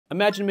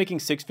Imagine making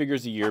 6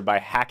 figures a year by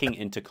hacking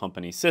into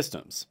company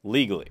systems,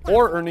 legally.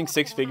 Or earning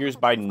 6 figures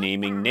by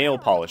naming nail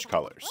polish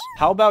colors.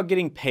 How about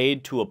getting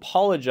paid to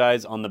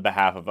apologize on the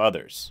behalf of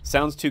others?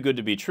 Sounds too good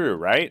to be true,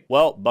 right?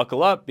 Well,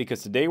 buckle up,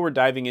 because today we're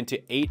diving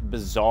into 8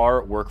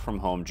 bizarre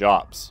work-from-home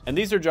jobs. And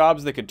these are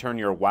jobs that could turn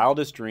your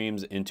wildest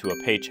dreams into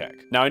a paycheck.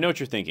 Now I know what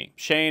you're thinking.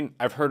 Shane,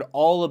 I've heard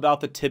all about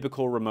the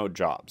typical remote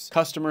jobs.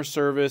 Customer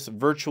service,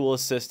 virtual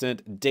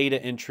assistant,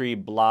 data entry,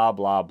 blah,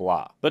 blah,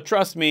 blah. But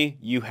trust me,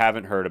 you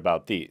haven't heard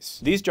about these.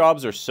 These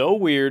jobs are so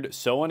weird,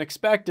 so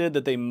unexpected,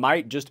 that they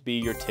might just be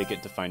your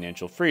ticket to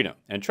financial freedom.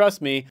 And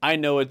trust me, I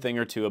know a thing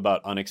or two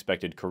about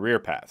unexpected career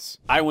paths.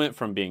 I went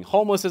from being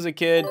homeless as a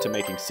kid to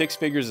making 6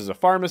 figures as a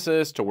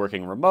pharmacist to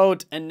working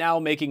remote and now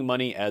making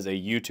money as a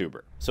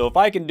YouTuber. So if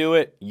I can do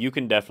it, you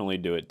can definitely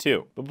do it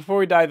too. But before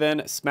we dive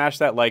in, smash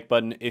that like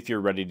button if you're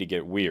ready to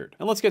get weird.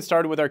 And let's get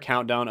started with our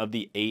countdown of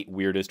the 8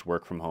 weirdest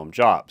work from home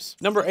jobs.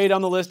 Number 8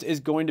 on the list is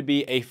going to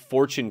be a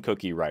fortune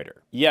cookie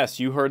writer. Yes,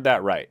 you heard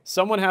that right.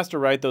 Someone has to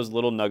write those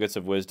little nuggets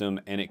of wisdom,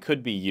 and it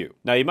could be you.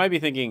 Now you might be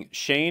thinking,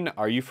 Shane,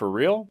 are you for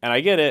real? And I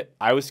get it,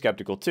 I was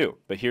skeptical too.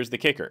 But here's the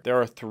kicker. There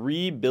are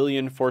 3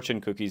 billion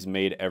fortune cookies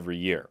made every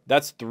year.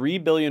 That's 3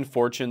 billion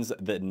fortunes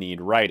that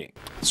need writing.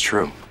 It's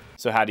true.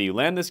 So how do you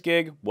land this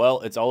gig?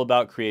 Well, it's all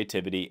about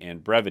creativity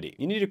and brevity.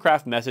 You need to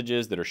craft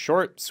messages that are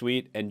short,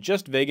 sweet, and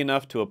just vague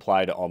enough to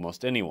apply to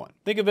almost anyone.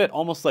 Think of it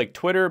almost like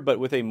Twitter, but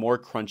with a more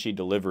crunchy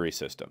delivery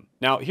system.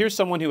 Now, here's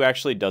someone who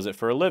actually does it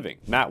for a living.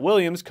 Matt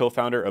Williams,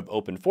 co-founder of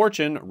Open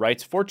Fortune,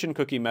 writes fortune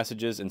cookie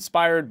messages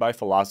inspired by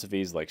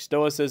philosophies like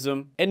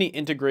Stoicism, and he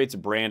integrates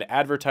brand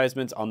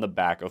advertisements on the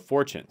back of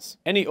fortunes.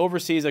 And he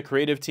oversees a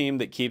creative team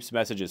that keeps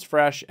messages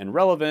fresh and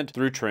relevant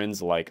through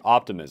trends like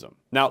optimism.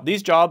 Now,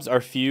 these jobs are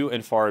few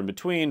and far in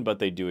between, but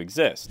they do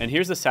exist. And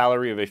here's the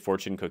salary of a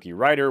fortune cookie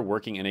writer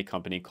working in a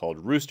company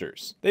called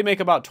Roosters. They make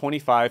about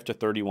 $25,000 to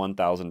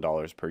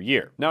 $31,000 per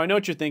year. Now I know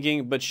what you're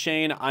thinking, but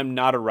Shane, I'm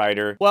not a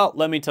writer. Well,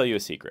 let me tell you a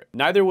secret.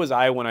 Neither was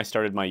I when I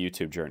started my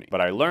YouTube journey, but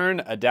I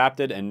learned,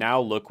 adapted, and now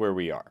look where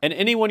we are. And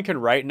anyone can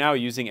write now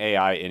using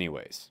AI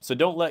anyways. So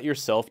don't let your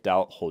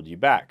self-doubt hold you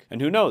back.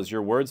 And who knows,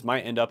 your words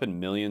might end up in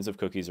millions of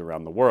cookies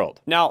around the world.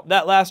 Now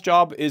that last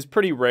job is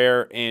pretty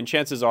rare, and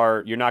chances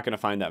are you're not going to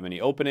find that many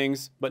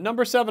openings, but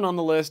number 7 on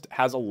the list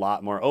has a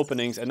lot more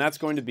openings, and that's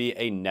going to be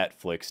a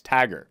Netflix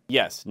tagger.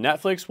 Yes,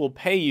 Netflix will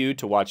pay you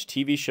to watch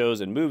TV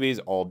shows and movies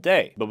all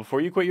day, but before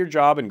you quit your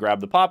job and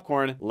grab the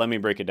popcorn, let me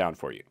break it down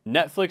for you.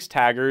 Netflix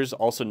taggers,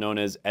 also known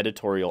as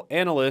editorial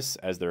analysts,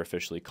 as they're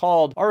officially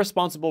called, are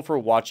responsible for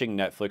watching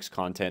Netflix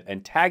content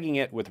and tagging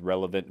it with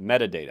relevant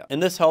metadata.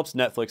 And this helps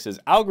Netflix's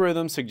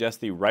algorithm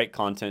suggest the right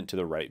content to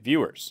the right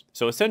viewers.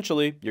 So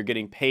essentially, you're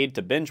getting paid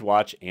to binge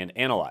watch and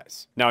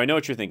analyze. Now I know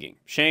what you're thinking.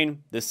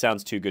 Shane, this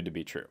sounds too good to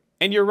be true.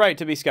 And you're right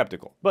to be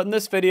skeptical. But in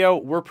this video,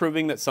 we're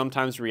proving that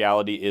sometimes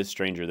reality is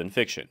stranger than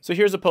fiction. So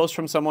here's a post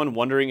from someone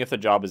wondering if the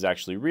job is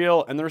actually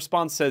real, and the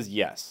response says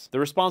yes. The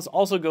response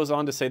also goes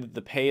on to say that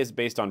the pay is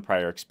based on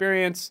prior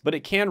experience, but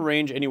it can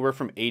range anywhere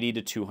from 80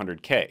 to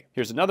 200K.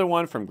 Here's another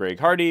one from Greg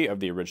Hardy of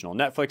the original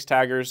Netflix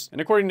taggers,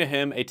 and according to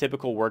him, a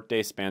typical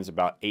workday spans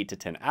about 8 to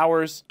 10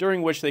 hours,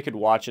 during which they could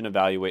watch and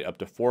evaluate up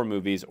to 4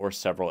 movies or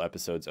several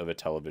episodes of a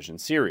television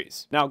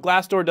series. Now,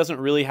 Glassdoor doesn't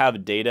really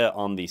have data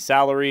on the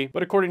salary,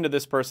 but according to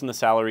this person, the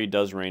salary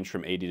does range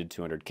from 80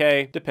 to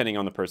 200K, depending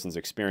on the person's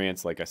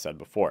experience, like I said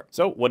before.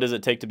 So what does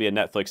it take to be a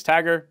Netflix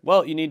tagger?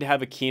 Well, you need to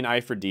have a keen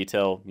eye for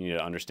detail, you need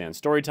to understand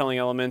storytelling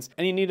elements,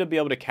 and you need to be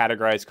able to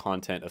categorize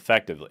content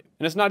effectively.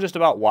 And it's not just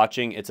about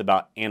watching, it's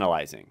about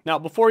analyzing. Now,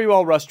 before you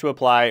all rush to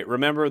apply,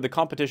 remember the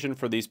competition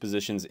for these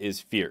positions is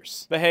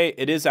fierce. But hey,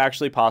 it is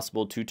actually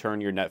possible to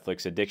turn your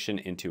Netflix addiction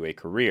into a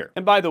career.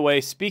 And by the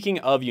way, speaking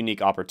of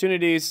unique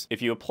opportunities,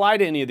 if you apply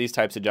to any of these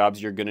types of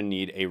jobs, you're gonna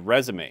need a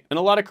resume. And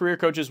a lot of career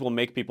coaches will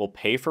make people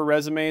pay for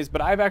resumes,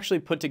 but I've actually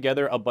put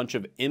together a bunch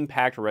of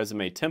impact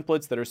resume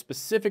templates that are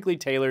specifically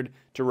tailored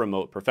to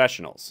remote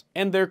professionals.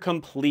 And they're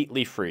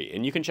completely free,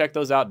 and you can check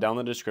those out down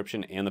in the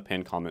description and the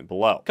pinned comment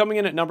below. Coming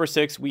in at number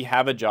 6, we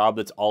have a job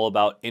that's all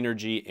about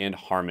energy and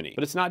harmony.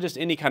 But it's not just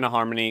any kind of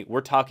harmony,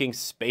 we're talking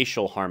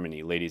spatial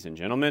harmony, ladies and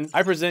gentlemen.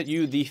 I present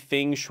you the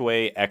Feng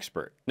Shui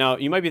expert. Now,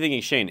 you might be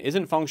thinking, Shane,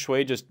 isn't Feng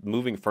Shui just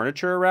moving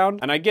furniture around?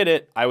 And I get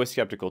it, I was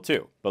skeptical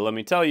too. But let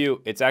me tell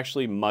you, it's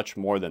actually much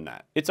more than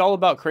that. It's all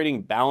about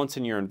creating balance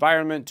in your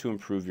environment to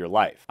improve your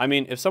life. I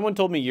mean, if someone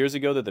told me years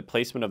ago that the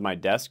placement of my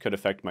desk could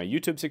affect my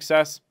YouTube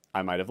success,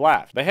 I might have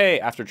laughed. But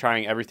hey, after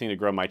trying everything to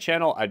grow my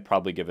channel, I'd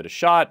probably give it a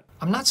shot.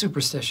 I'm not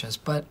superstitious,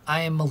 but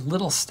I am a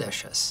little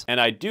stitious.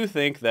 And I do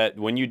think that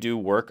when you do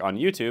work on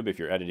YouTube, if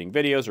you're editing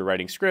videos or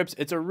writing scripts,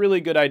 it's a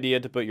really good idea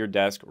to put your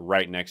desk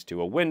right next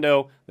to a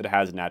window that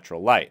has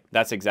natural light.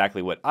 That's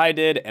exactly what I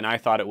did, and I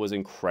thought it was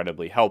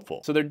incredibly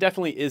helpful. So there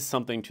definitely is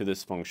something to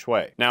this feng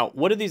shui. Now,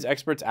 what do these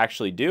experts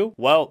actually do?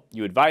 Well,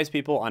 you advise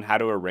people on how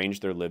to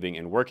arrange their living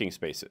and working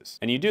spaces.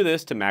 And you do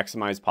this to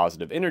maximize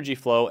positive energy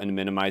flow and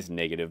minimize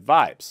negative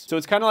vibes. So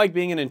it's kind of like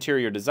being an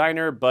interior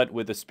designer, but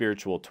with a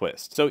spiritual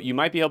twist. So you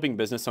might be helping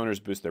business owners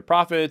boost their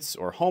profits,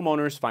 or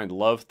homeowners find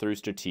love through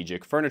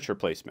strategic furniture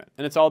placement.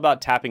 And it's all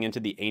about tapping into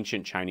the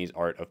ancient Chinese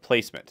art of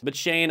placement. But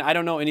Shane, I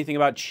don't know anything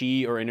about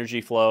qi or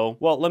energy flow.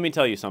 Well, let me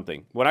tell you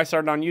something. When I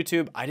started on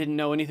YouTube, I didn't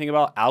know anything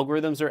about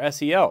algorithms or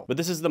SEO. But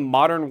this is the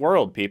modern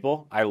world,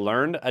 people. I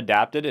learned,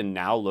 adapted, and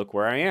now look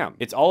where I am.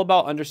 It's all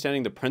about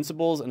understanding the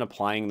principles and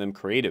applying them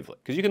creatively.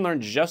 Because you can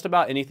learn just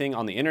about anything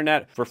on the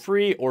internet for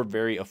free or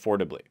very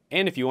affordably.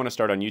 And if you want to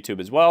start on YouTube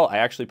as well, I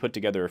actually put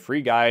together a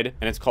free guide,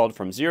 and it's called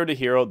From Zero to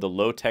Hero, the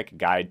Low-Tech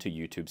Guide to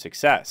YouTube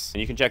Success.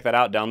 And you can check that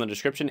out down in the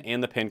description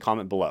and the pinned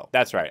comment below.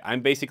 That's right,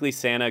 I'm basically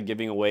Santa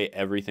giving away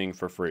everything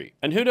for free.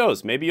 And who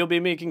knows, maybe you'll be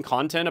making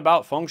content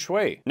about feng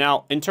shui.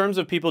 Now, in terms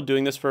of people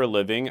doing this for a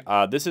living,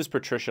 this is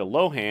Patricia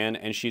Lohan,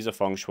 and she's a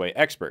feng shui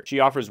expert. She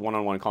offers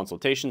one-on-one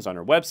consultations on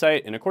her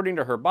website, and according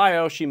to her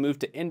bio, she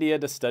moved to India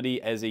to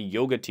study as a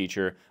yoga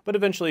teacher, but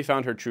eventually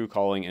found her true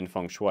calling in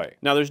feng shui.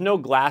 Now, there's no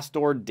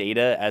Glassdoor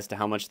data as to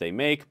how much they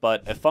make,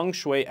 but a feng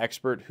shui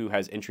expert who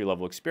has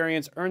entry-level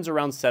experience earns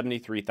around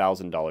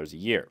 $73,000 a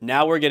year.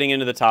 Now we're getting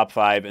into the top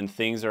 5, and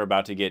things are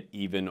about to get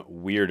even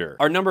weirder.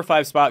 Our number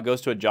 5 spot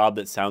goes to a job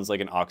that sounds like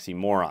an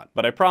oxymoron,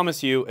 but I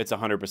promise you it's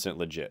 100%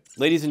 legit.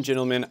 Ladies and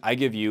gentlemen, I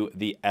give you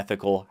the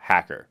ethical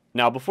hacker.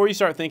 Now, before you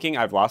start thinking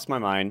I've lost my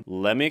mind,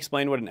 let me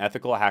explain what an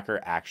ethical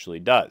hacker actually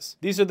does.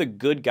 These are the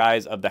good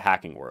guys of the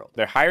hacking world.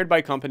 They're hired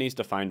by companies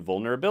to find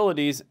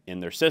vulnerabilities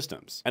in their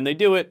systems, and they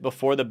do it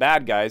before the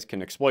bad guys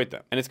can exploit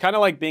them. And it's kind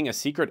of like being a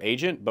secret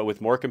agent, but with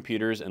more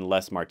computers and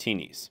less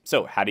martinis.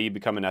 So how do you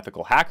become an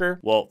ethical hacker?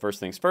 Well, first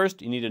things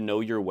first, you need to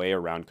know your way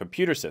around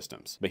computer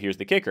systems. But here's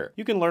the kicker.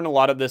 You can learn a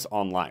lot of this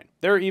online.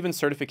 There are even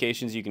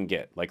certifications you can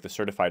get, like the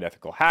Certified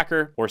Ethical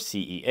Hacker or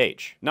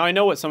CEH. Now, I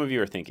know what some of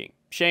you are thinking.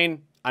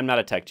 Shane, I'm not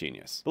a tech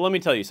genius. But let me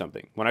tell you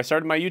something. When I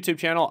started my YouTube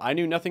channel, I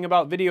knew nothing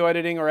about video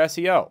editing or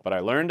SEO, but I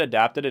learned,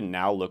 adapted, and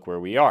now look where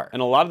we are.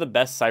 And a lot of the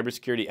best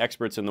cybersecurity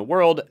experts in the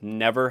world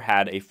never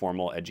had a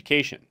formal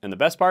education. And the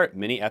best part,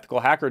 many ethical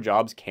hacker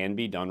jobs can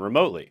be done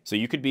remotely. So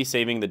you could be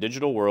saving the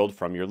digital world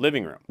from your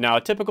living room. Now,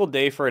 a typical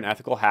day for an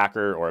ethical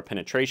hacker or a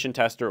penetration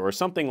tester or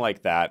something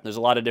like that, there's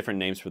a lot of different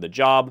names for the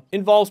job,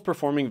 involves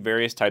performing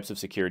various types of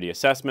security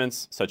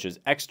assessments, such as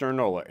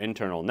external or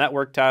internal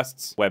network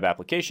tests, web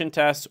application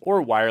tests,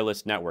 or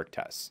wireless network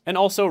tests, and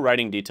also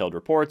writing detailed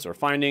reports or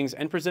findings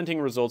and presenting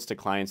results to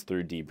clients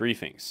through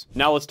debriefings.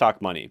 Now let's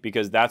talk money,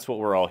 because that's what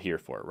we're all here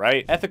for,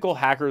 right? Ethical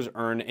hackers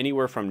earn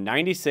anywhere from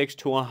 $96,000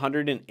 to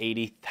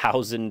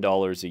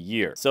 $180,000 a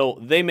year. So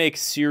they make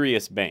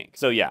serious bank.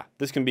 So yeah,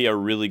 this can be a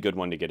really good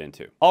one to get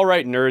into. All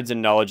right, nerds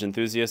and knowledge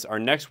enthusiasts, our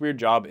next weird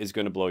job is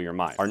going to blow your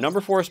mind. Our number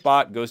 4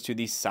 spot goes to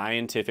the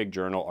scientific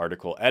journal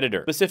article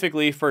editor,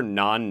 specifically for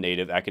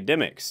non-native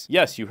academics.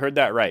 Yes, you heard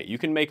that right. You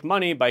can make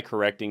money by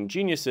correcting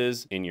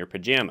geniuses in your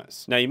pajamas.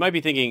 Now you might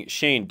be thinking,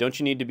 Shane, don't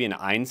you need to be an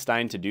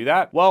Einstein to do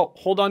that? Well,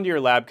 hold on to your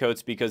lab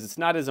coats, because it's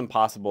not as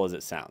impossible as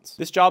it sounds.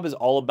 This job is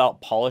all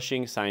about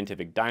polishing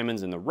scientific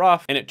diamonds in the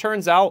rough, and it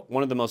turns out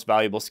one of the most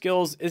valuable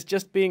skills is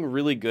just being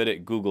really good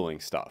at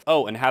Googling stuff.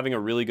 Oh, and having a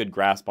really good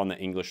grasp on the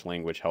English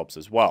language helps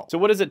as well. So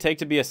what does it take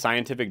to be a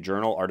scientific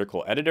journal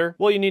article editor?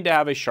 Well, you need to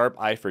have a sharp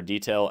eye for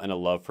detail and a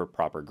love for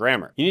proper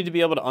grammar. You need to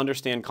be able to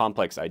understand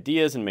complex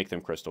ideas and make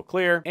them crystal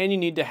clear, and you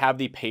need to have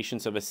the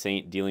patience of a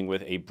saint dealing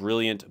with a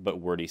brilliant but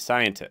wordy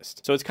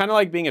scientist. So it's kind of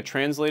like being a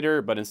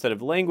translator, but instead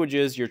of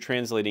languages, you're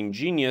translating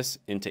genius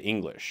into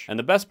English. And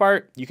the best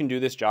part, you can do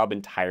this job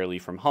entirely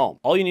from home.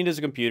 All you need is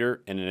a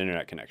computer and an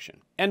internet connection.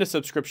 And a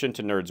subscription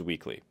to Nerds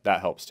Weekly.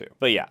 That helps too.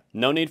 But yeah,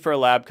 no need for a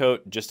lab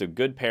coat, just a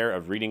good pair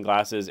of reading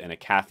glasses and a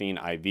caffeine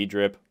IV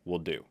drip will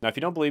do. Now, if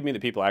you don't believe me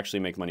that people actually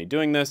make money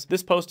doing this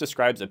post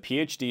describes a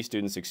PhD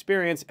student's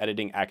experience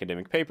editing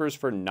academic papers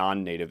for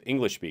non-native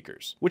English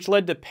speakers, which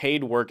led to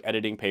paid work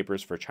editing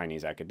papers for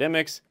Chinese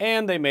academics,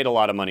 and they made a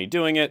lot of money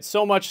doing it,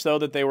 so much so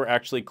that they were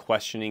actually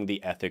questioning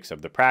the ethics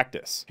of the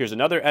practice. Here's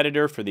another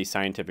editor for the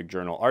scientific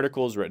journal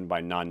articles written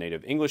by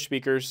non-native English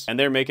speakers, and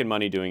they're making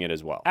money doing it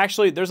as well.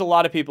 Actually, there's a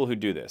lot of people who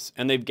do this,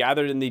 and they've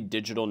gathered in the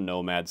digital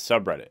nomad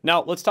subreddit.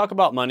 Now, let's talk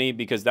about money,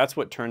 because that's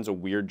what turns a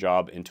weird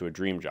job into a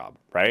dream job,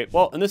 right?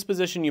 Well, in this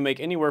position, you make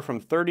anywhere from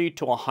 $30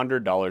 to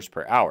 $100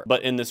 per hour.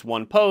 But in this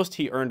one post,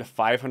 he earned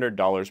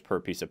 $500 per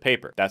piece of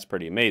paper. That's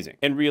pretty amazing.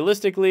 And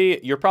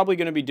realistically, you're probably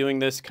going to be doing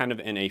this kind of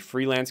in a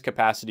freelance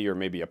capacity or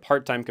maybe a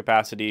part-time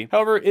capacity.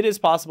 However, it is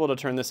possible to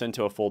turn this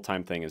into a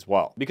full-time thing as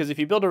well. Because if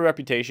you build a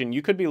reputation,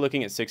 you could be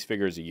looking at 6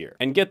 figures a year.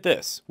 And get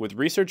this, with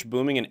research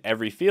booming in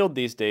every field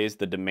these days,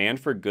 the demand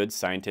for good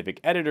scientific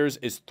editors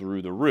is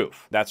through the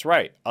roof. That's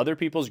right. Other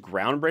people's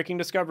groundbreaking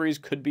discoveries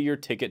could be your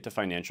ticket to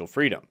financial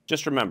freedom.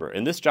 Just remember,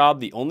 in this job,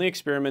 the only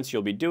experiments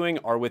you'll be doing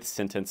are with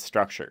sentence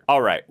structure.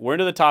 All right, we're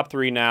into the top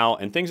 3 now,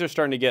 and things are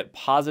starting to get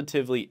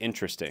positively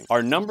interesting.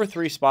 Our number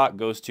 3 spot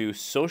goes to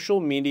social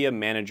media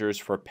managers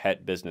for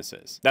pet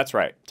businesses. That's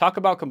right. Talk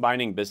about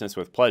combining business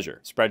with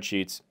pleasure,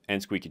 spreadsheets,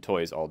 and squeaky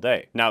toys all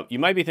day. Now, you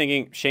might be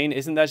thinking, Shane,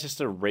 isn't that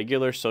just a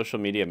regular social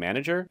media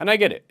manager? And I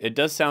get it. It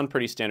does sound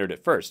pretty standard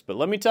at first, but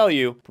let me tell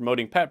you,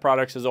 promoting pet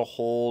products is a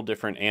whole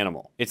different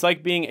animal. It's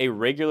like being a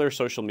regular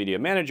social media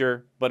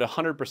manager, but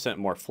 100%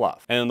 more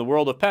fluff. And in the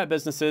world of pet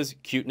businesses,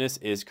 cuteness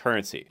is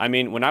currency. I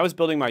mean, when I was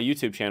building my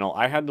YouTube channel,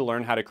 I had to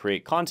learn how to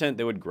create content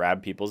that would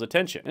grab people's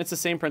attention. And it's the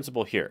same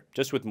principle here,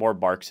 just with more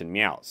barks and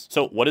meows.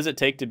 So what does it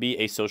take to be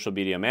a social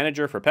media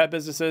manager for pet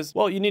businesses?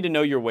 Well, you need to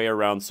know your way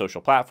around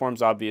social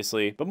platforms,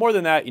 obviously, but more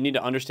than that, you need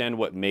to understand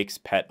what makes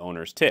pet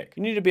owners tick.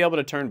 You need to be able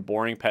to turn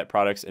boring pet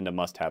products into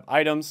must-have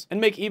items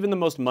and make even the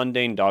most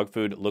mundane dog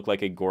food look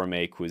like a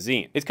gourmet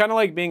cuisine. It's kind of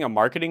like being a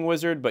marketing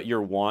wizard, but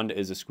your wand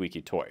is a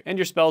squeaky toy. And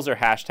your spells are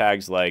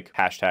hashtags like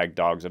hashtag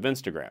dogs of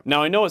Instagram.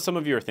 Now, I know what some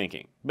of you are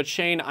thinking, but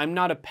Shane, I'm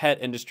not a pet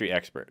industry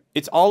expert.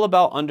 It's all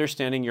about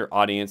understanding your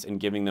audience and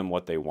giving them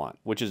what they want,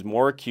 which is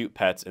more cute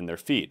pets in their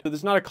feed. So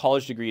there's not a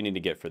college degree you need to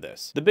get for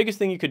this. The biggest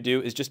thing you could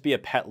do is just be a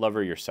pet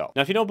lover yourself.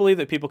 Now, if you don't believe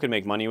that people can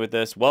make money with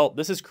this, well,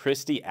 this is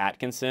Christy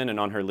Atkinson, and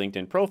on her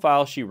LinkedIn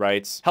profile, she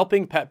writes,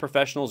 helping pet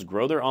professionals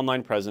grow their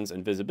online presence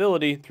and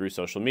visibility through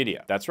social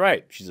media. That's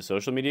right, she's a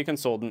social media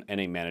consultant and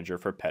a manager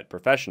for pet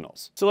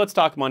professionals. So let's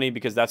talk money,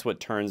 because that's what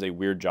turns a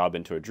weird job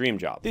into a dream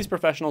job. These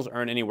professionals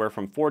earn anywhere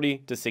from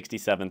 $40,000 to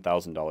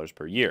 $67,000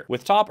 per year,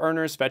 with top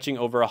earners fetching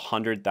over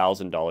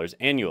 $100,000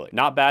 annually.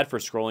 Not bad for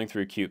scrolling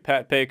through cute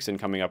pet pics and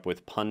coming up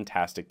with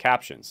pun-tastic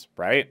captions,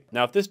 right?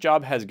 Now, if this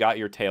job has got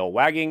your tail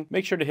wagging,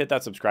 make sure to hit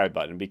that subscribe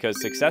button,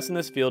 because success in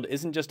this field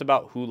isn't just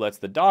about who lets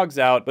the dogs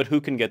out, but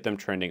who can get them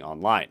trending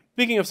online.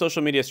 Speaking of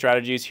social media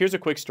strategies, here's a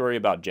quick story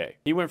about Jay.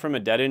 He went from a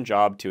dead-end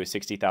job to a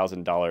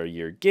 $60,000 a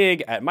year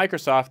gig at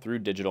Microsoft through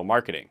digital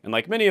marketing. And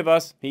like many of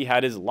us, he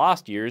had his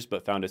lost years,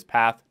 but found his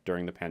path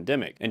during the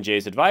pandemic. And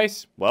Jay's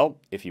advice? Well,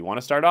 if you want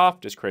to start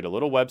off, just create a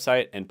little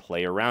website and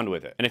play around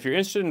with it. And if you're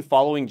interested in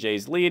following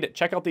Jay's lead,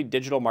 check out the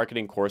digital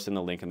marketing course in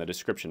the link in the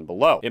description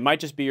below. It might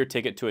just be your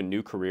ticket to a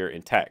new career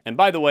in tech. And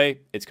by the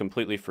way, it's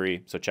completely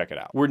free, so check it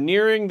out. We're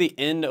nearing the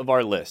end of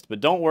our list, but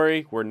don't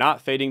worry, we're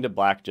not fading to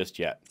black just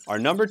yet. Our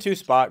number 2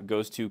 spot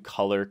goes to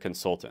color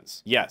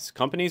consultants. Yes,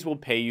 companies will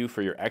pay you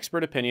for your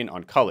expert opinion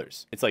on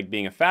colors. It's like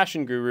being a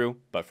fashion guru,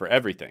 but for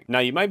everything. Now,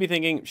 you might be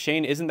thinking,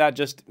 Shane, isn't that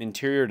just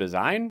interior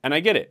design? And I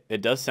get it,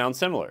 it does sound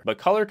similar, but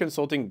color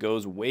consulting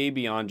goes way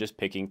beyond just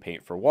picking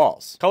paint for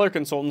walls. Color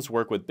consultants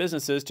work with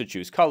businesses to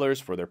choose colors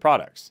for their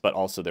products, but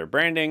also their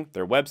branding,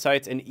 their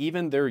websites, and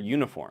even their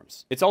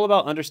uniforms. It's all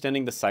about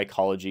understanding the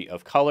psychology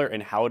of color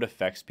and how it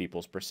affects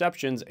people's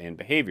perceptions and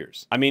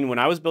behaviors. I mean, when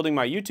I was building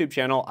my YouTube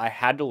channel, I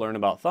had to learn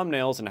about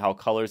thumbnails and how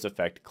colors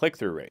affect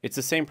click-through rate. It's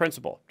the same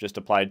principle, just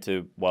applied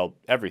to, well,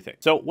 everything.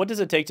 So what does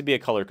it take to be a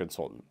color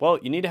consultant? Well,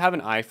 you need to have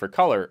an eye for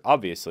color,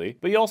 obviously,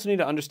 but you also need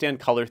to understand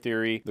color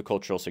theory, the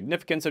cultural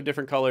significance of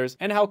different colors,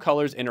 and how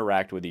colors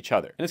interact with each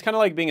other. And it's kind of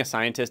like being a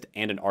scientist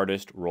and an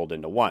artist rolled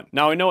into one.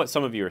 Now, I know what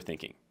some of you are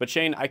thinking, but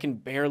Shane, I can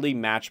barely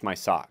match my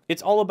sock.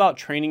 It's all about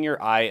training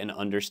your eye and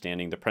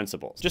understanding the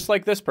principles. Just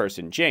like this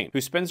person, Jane,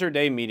 who spends her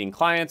day meeting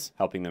clients,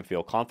 helping them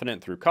feel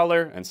confident through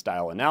color and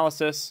style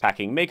analysis,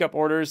 packing makeup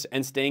orders,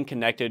 and staying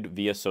connected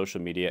via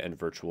social media and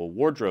virtual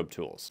wardrobe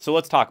tools. So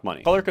let's talk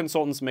money. Color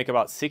consultants make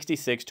about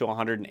 $66,000 to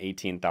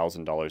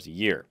 $118,000 a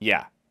year.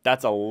 Yeah.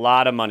 That's a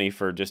lot of money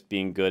for just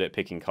being good at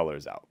picking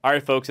colors out. All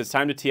right, folks, it's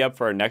time to tee up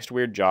for our next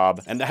weird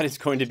job, and that is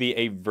going to be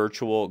a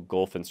virtual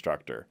golf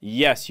instructor.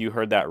 Yes, you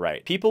heard that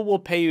right. People will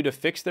pay you to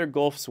fix their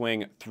golf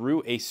swing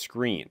through a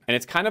screen. And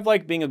it's kind of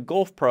like being a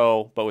golf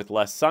pro, but with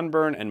less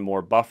sunburn and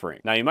more buffering.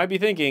 Now, you might be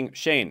thinking,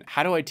 Shane,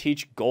 how do I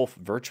teach golf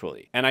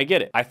virtually? And I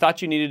get it. I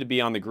thought you needed to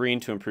be on the green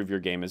to improve your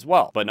game as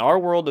well. But in our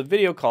world of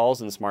video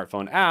calls and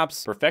smartphone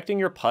apps, perfecting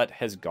your putt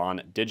has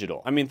gone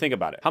digital. I mean, think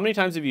about it. How many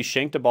times have you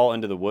shanked a ball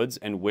into the woods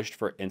and wished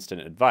for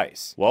instant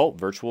advice? Well,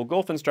 virtual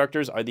golf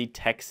instructors are the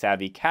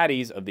tech-savvy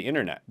caddies of the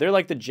internet. They're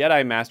like the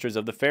Jedi masters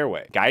of the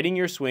fairway, guiding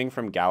your swing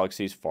from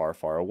galaxies far,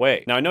 far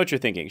away. Now, I know what you're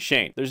thinking,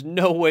 Shane, there's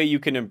no way you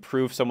can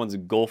improve someone's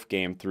golf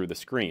game through the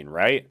screen,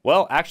 right?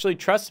 Well, actually,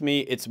 trust me,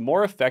 it's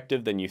more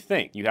effective than you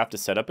think. You have to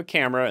set up a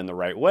camera in the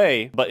right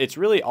way, but it's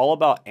really all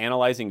about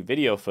analyzing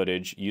video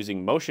footage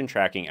using motion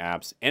tracking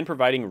apps and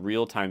providing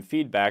real-time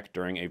feedback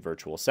during a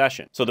virtual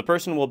session. So the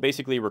person will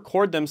basically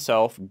record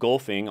themselves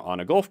golfing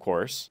on a golf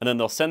course, and then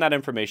they'll send that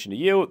information to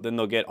you, then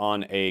they'll get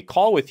on a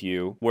call with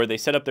you where they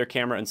set up their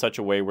camera in such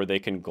a way where they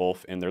can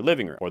golf in their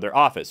living room or their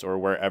office or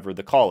wherever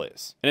the call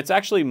is. And it's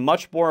actually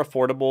much more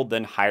affordable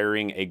than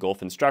hiring a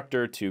golf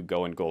instructor to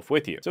go and golf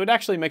with you. So it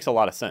actually makes a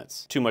lot of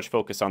sense. Too much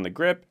focus on the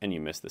grip and you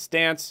miss the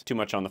stance, too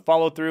much on the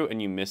follow through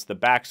and you miss the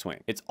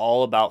backswing. It's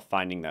all about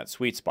finding that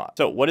sweet spot.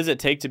 So what does it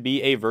take to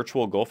be a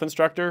virtual golf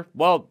instructor?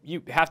 Well,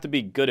 you have to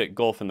be good at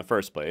golf in the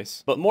first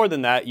place, but more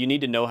than that, you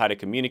need to know how to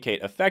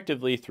communicate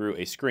effectively through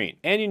a screen.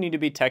 And you need to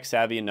be tech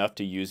savvy enough to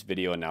to use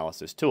video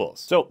analysis tools.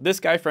 So this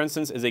guy, for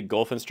instance, is a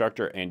golf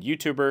instructor and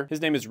YouTuber.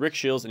 His name is Rick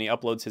Shields, and he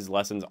uploads his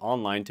lessons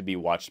online to be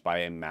watched by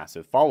a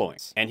massive following.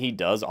 And he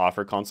does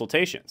offer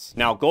consultations.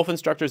 Now, golf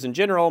instructors in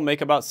general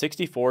make about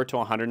 $64,000 to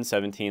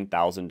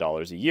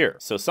 $117,000 a year.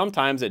 So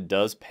sometimes it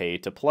does pay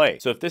to play.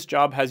 So if this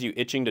job has you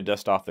itching to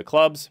dust off the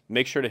clubs,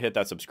 make sure to hit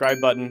that subscribe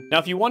button. Now,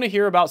 if you want to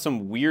hear about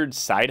some weird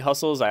side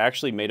hustles, I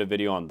actually made a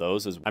video on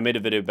those. I made a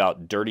video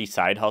about dirty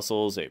side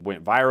hustles. It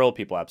went viral.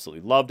 People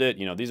absolutely loved it.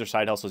 You know, these are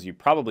side hustles you've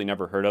probably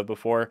never heard of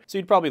before. So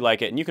you'd probably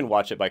like it, and you can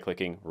watch it by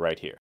clicking right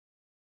here.